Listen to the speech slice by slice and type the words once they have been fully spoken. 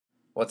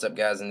What's up,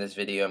 guys? In this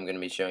video I'm going to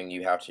be showing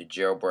you how to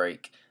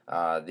jailbreak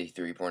the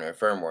 3.0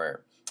 firmware,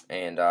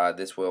 and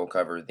this will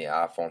cover the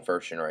iPhone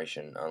first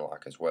generation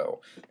unlock as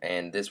well,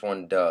 and this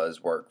one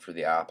does work for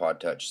the iPod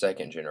Touch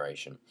second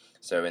generation.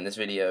 So in this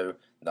video,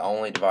 the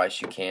only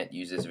device you can't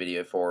use this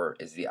video for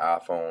is the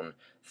iPhone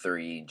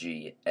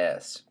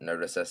 3GS.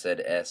 Notice I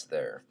said S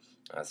there.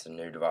 That's a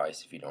new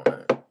device if you don't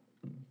know.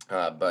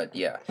 But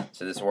yeah,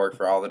 so this will work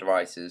for all the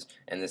devices,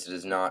 and this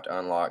does not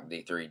unlock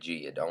the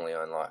 3G. It only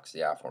unlocks the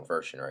iPhone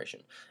first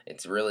generation.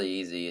 It's really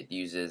easy. It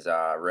uses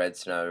Red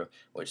Snow,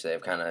 which they have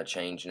kind of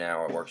changed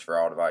now. It works for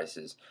all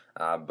devices.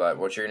 But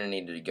what you're going to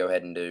need to go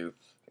ahead and do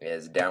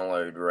is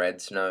download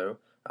Red Snow,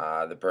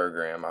 the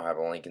program. I'll have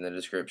a link in the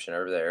description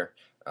over there.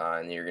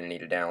 And you're going to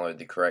need to download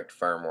the correct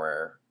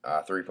firmware,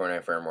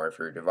 3.0 firmware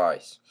for your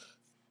device.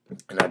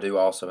 And I do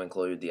also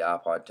include the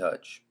iPod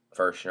Touch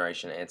first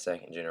generation and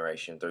second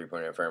generation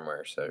 3.0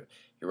 firmware, so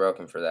you're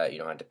welcome for that. You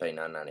don't have to pay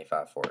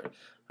 $9.95 for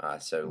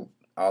it. So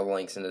all the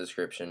links in the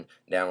description.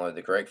 Download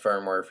the correct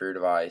firmware for your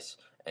device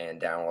and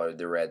download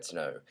the Red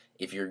Snow.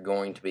 If you're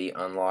going to be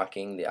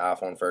unlocking the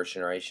iPhone first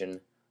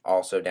generation,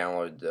 also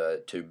download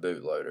the two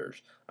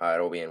bootloaders.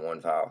 It'll be in one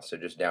file, so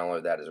just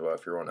download that as well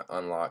if you want to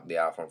unlock the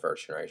iPhone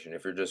first generation.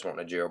 If you're just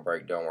wanting a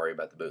jailbreak, don't worry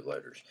about the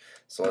bootloaders.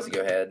 So let's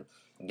go ahead,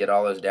 get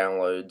all those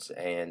downloads,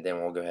 and then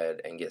we'll go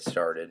ahead and get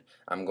started.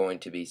 I'm going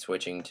to be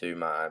switching to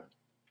my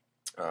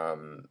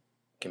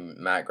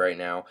Mac right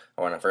now.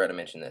 Oh, and I forgot to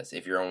mention this.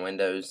 If you're on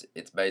Windows,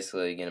 it's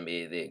basically going to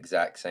be the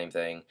exact same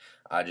thing.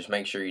 Just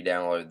make sure you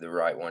download the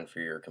right one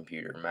for your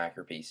computer, Mac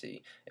or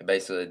PC.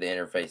 Basically, the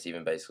interface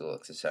even basically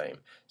looks the same.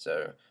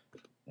 So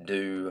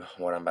do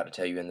what I'm about to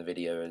tell you in the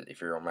video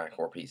if you're on Mac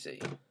or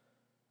PC.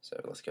 So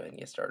let's go ahead and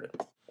get started.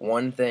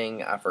 One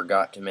thing I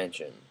forgot to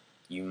mention.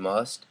 You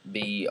must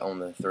be on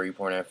the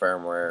 3.0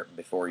 firmware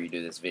before you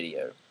do this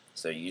video.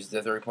 So use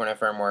the 3.0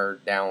 firmware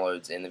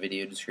downloads in the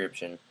video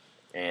description,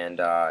 and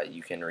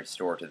you can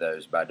restore to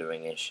those by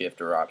doing a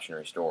shift or option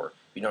restore.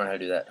 If you don't know how to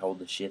do that, hold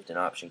the shift and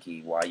option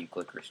key while you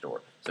click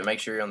restore. So make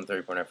sure you're on the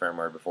 3.0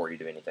 firmware before you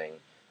do anything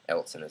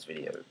else in this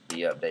video.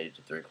 Be updated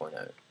to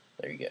 3.0.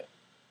 There you go.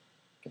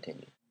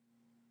 Continue.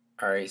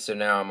 Alright, so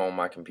now I'm on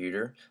my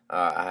computer.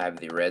 I have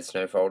the Red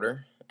Snow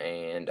folder,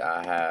 and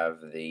I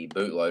have the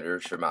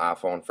bootloaders for my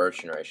iPhone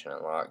first generation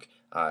unlock.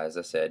 As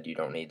I said, you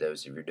don't need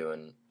those if you're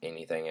doing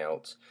anything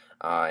else.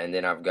 And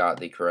then I've got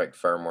the correct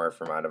firmware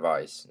for my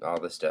device. All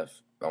this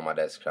stuff on my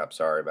desktop,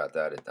 sorry about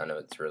that. I know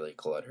it's really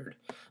cluttered.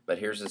 But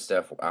here's the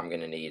stuff I'm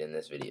going to need in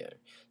this video.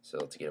 So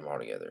let's get them all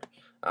together.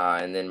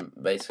 And then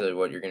basically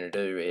what you're going to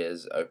do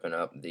is open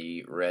up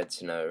the Red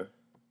Snow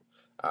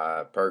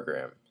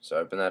program. So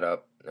open that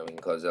up, and then we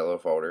can close that little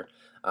folder.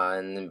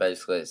 And then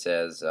basically it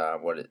says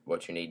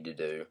what you need to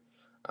do,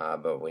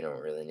 but we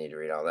don't really need to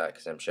read all that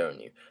because I'm showing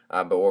you.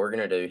 But what we're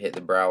going to do, hit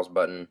the browse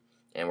button,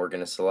 and we're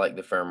going to select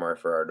the firmware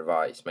for our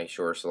device. Make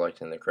sure we're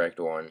selecting the correct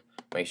one.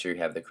 Make sure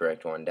you have the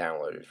correct one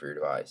downloaded for your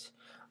device.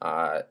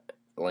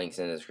 Links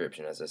in the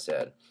description, as I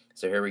said.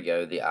 So here we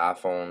go, the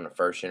iPhone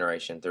first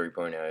generation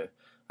 3.0.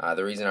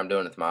 The reason I'm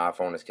doing it with my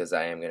iPhone is because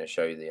I am going to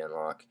show you the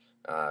unlock.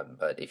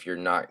 But if you're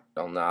not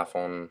on the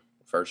iPhone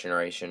first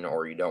generation,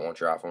 or you don't want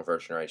your iPhone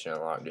first generation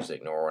unlocked, just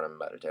ignore what I'm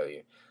about to tell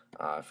you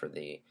for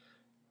the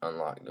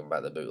unlock by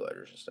the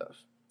bootloaders and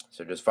stuff.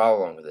 So just follow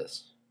along with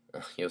this.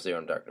 You'll see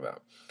what I'm talking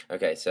about.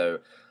 Okay, so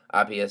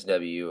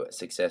iPsw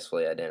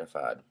successfully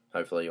identified.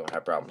 Hopefully you won't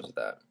have problems with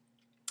that.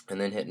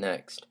 And then hit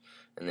next.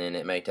 And then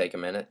it may take a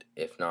minute.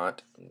 If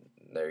not,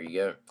 there you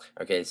go.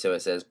 Okay, so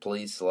it says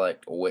please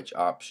select which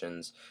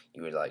options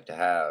you would like to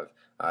have.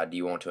 Do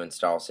you want to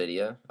install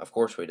Cydia? Of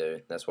course we do.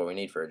 That's what we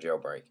need for a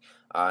jailbreak.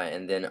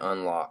 And then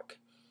unlock.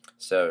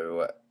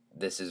 So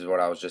this is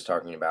what I was just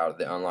talking about,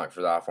 the unlock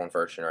for the iPhone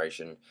first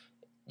generation.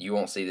 You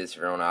won't see this if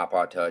you're on an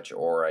iPod Touch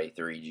or a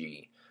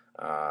 3G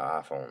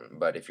iPhone.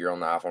 But if you're on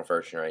the iPhone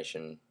first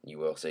generation, you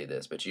will see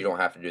this. But you don't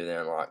have to do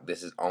the unlock.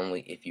 This is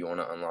only if you want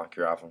to unlock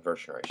your iPhone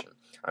first generation.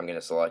 I'm going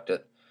to select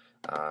it.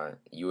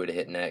 You would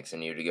hit next,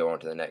 and you would go on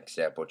to the next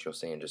step, which you'll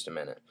see in just a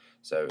minute.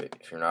 So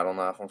if you're not on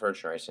the iPhone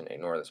first generation,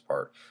 ignore this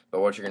part.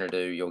 But what you're going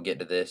to do, you'll get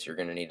to this, you're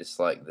going to need to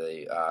select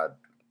the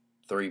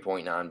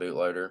 3.9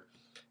 bootloader.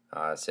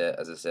 As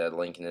I said,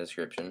 link in the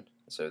description.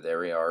 So there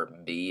we are,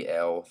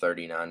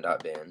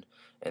 bl39.bin,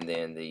 and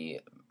then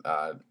the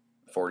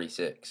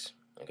 46,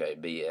 okay,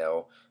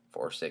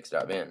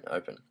 bl46.bin,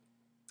 open.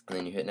 And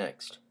then you hit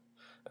next,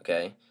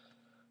 okay.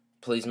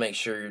 Please make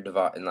sure your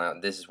device, now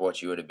this is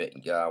what you would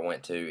have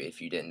went to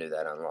if you didn't do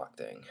that unlock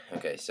thing.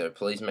 Okay, so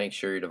please make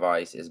sure your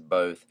device is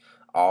both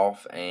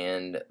off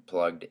and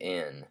plugged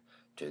in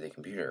to the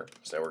computer.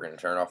 So we're going to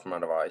turn off my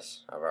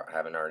device. I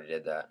haven't already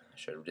did that. I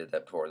should have did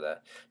that before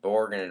that. But what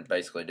we're going to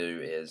basically do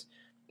is,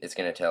 it's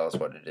going to tell us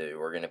what to do.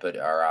 We're going to put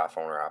our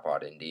iPhone or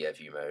iPod in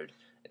DFU mode.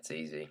 It's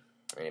easy.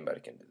 Anybody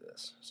can do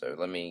this. So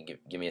let me,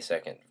 give me a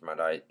second.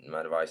 My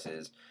device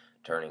is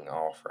turning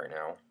off right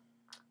now.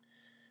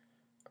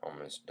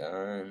 Almost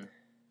done.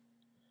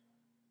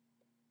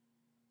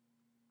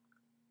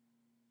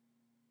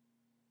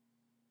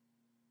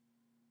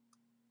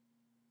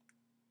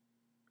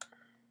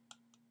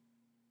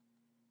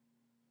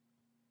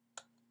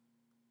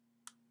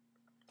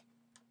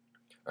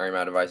 Alright,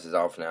 my device is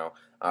off now.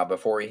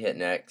 Before we hit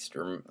next,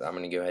 I'm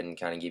going to go ahead and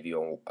kind of give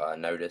you a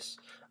notice.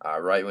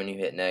 Right when you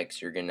hit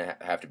next, you're going to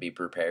have to be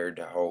prepared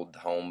to hold the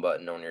home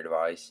button on your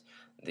device,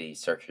 the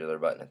circular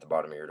button at the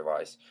bottom of your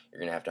device. You're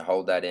going to have to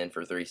hold that in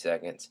for 3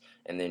 seconds,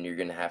 and then you're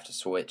going to have to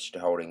switch to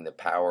holding the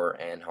power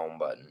and home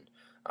button.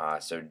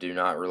 So do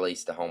not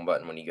release the home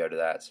button when you go to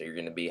that. So you're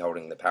going to be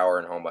holding the power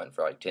and home button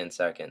for like 10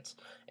 seconds,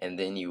 and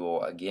then you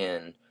will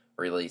again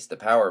release the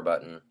power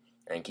button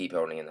and keep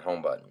holding in the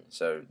home button.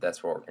 So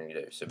that's what we're going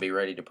to do. So be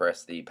ready to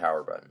press the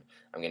power button.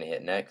 I'm going to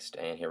hit next,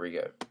 and here we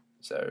go.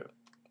 So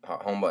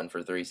home button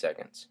for 3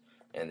 seconds,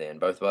 and then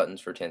both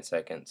buttons for 10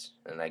 seconds,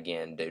 and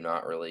again, do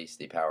not release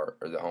the power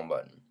or the home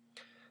button.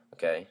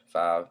 Okay,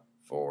 5,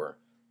 4,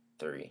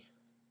 3,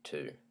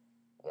 2,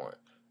 1.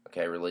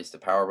 Okay, release the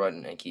power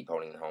button and keep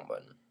holding the home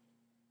button.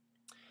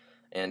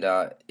 And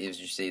as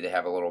you see, they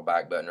have a little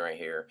back button right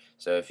here.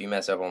 So if you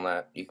mess up on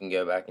that, you can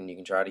go back and you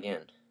can try it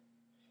again.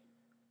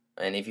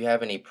 And if you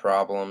have any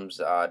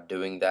problems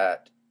doing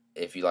that,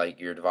 if you like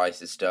your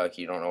device is stuck,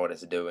 you don't know what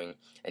it's doing,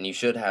 and you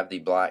should have the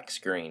black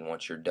screen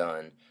once you're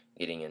done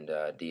getting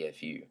into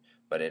DFU,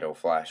 but it'll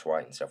flash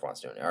white and stuff while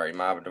it's doing it. Alright,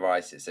 my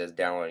device, it says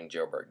downloading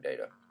jailbreak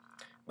data.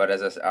 But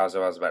as I was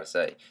about to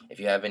say, if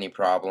you have any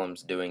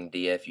problems doing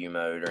DFU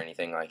mode or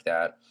anything like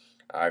that,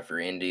 if you're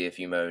in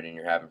DFU mode and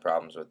you're having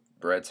problems with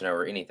red snow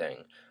or anything,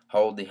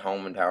 hold the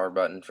home and power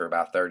button for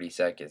about 30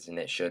 seconds and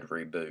it should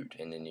reboot,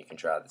 and then you can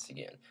try this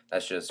again.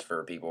 That's just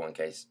for people in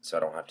case, so I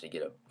don't have to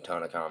get a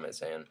ton of comments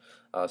saying,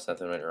 oh,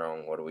 something went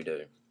wrong, what do we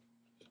do?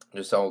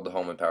 Just hold the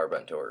home and power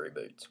button until it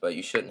reboots, but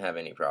you shouldn't have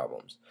any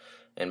problems.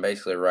 And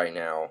basically right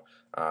now,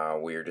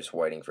 we're just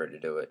waiting for it to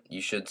do it.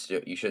 You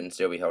shouldn't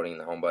still be holding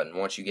the home button.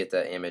 Once you get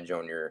that image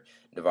on your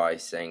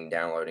device saying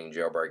downloading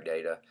jailbreak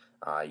data,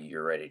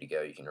 you're ready to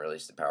go. You can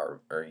release the power,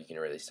 or you can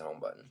release the home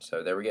button.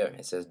 So there we go.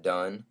 It says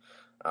done.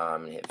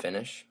 And hit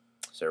finish.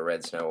 So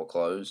red snow will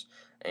close,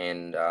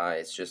 and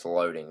it's just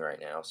loading right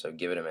now. So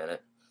give it a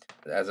minute.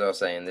 As I was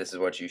saying, this is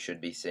what you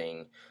should be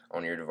seeing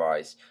on your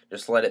device.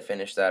 Just let it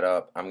finish that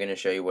up. I'm going to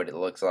show you what it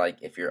looks like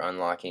if you're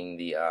unlocking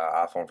the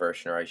iPhone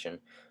first generation.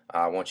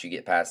 Once you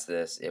get past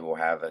this, it will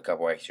have a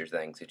couple extra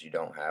things that you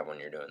don't have when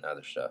you're doing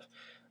other stuff.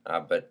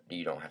 But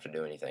you don't have to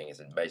do anything.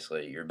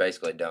 You're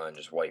basically done.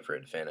 Just wait for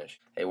it to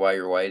finish. Hey, while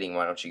you're waiting,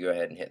 why don't you go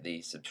ahead and hit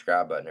the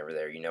subscribe button over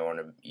there? You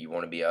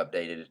want to be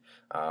updated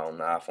on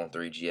the iPhone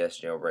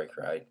 3GS jailbreak,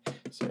 right?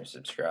 So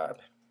subscribe.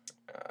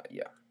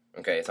 Yeah.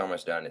 Okay, it's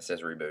almost done. It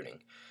says rebooting.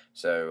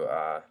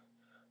 So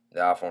the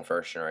iPhone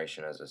first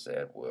generation, as I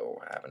said,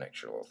 will have an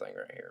extra little thing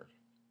right here.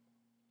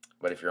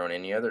 But if you're on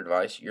any other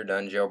device, you're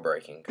done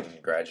jailbreaking.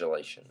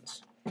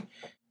 Congratulations.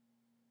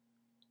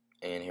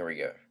 And here we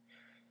go.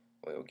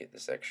 We'll get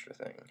this extra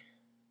thing.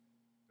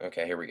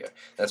 Okay, here we go.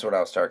 That's what I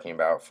was talking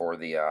about for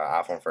the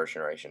iPhone first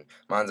generation.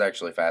 Mine's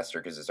actually faster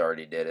because it's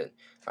already did it.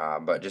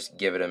 But just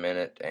give it a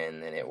minute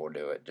and then it will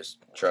do it. Just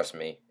trust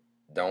me.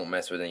 Don't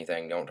mess with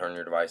anything. Don't turn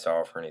your device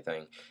off or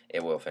anything.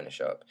 It will finish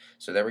up.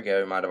 So there we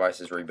go. My device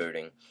is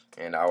rebooting,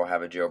 and I will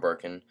have a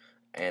jailbroken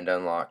and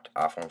unlocked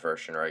iPhone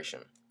first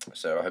generation.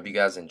 So I hope you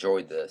guys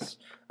enjoyed this.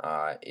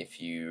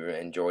 If you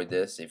enjoyed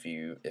this, if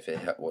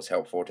it was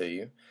helpful to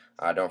you,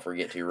 don't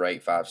forget to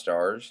rate 5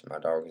 stars. My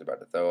dog is about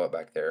to throw up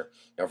back there.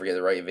 Don't forget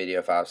to rate the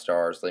video 5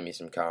 stars. Leave me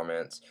some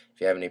comments.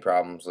 If you have any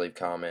problems, leave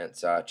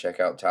comments. Check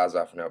out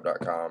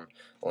TyesOfAndHelp.com.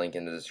 Link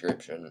in the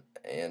description,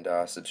 and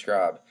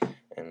subscribe.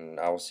 And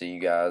I will see you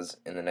guys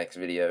in the next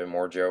video.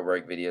 More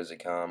jailbreak videos to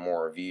come,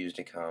 more reviews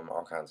to come,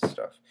 all kinds of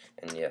stuff.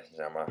 And yes,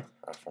 now my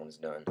iPhone is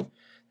done.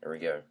 There we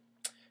go.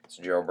 It's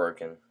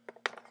jailbroken.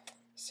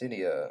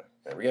 Cydia.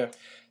 There we go.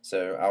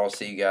 So I will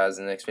see you guys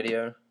in the next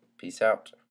video. Peace out.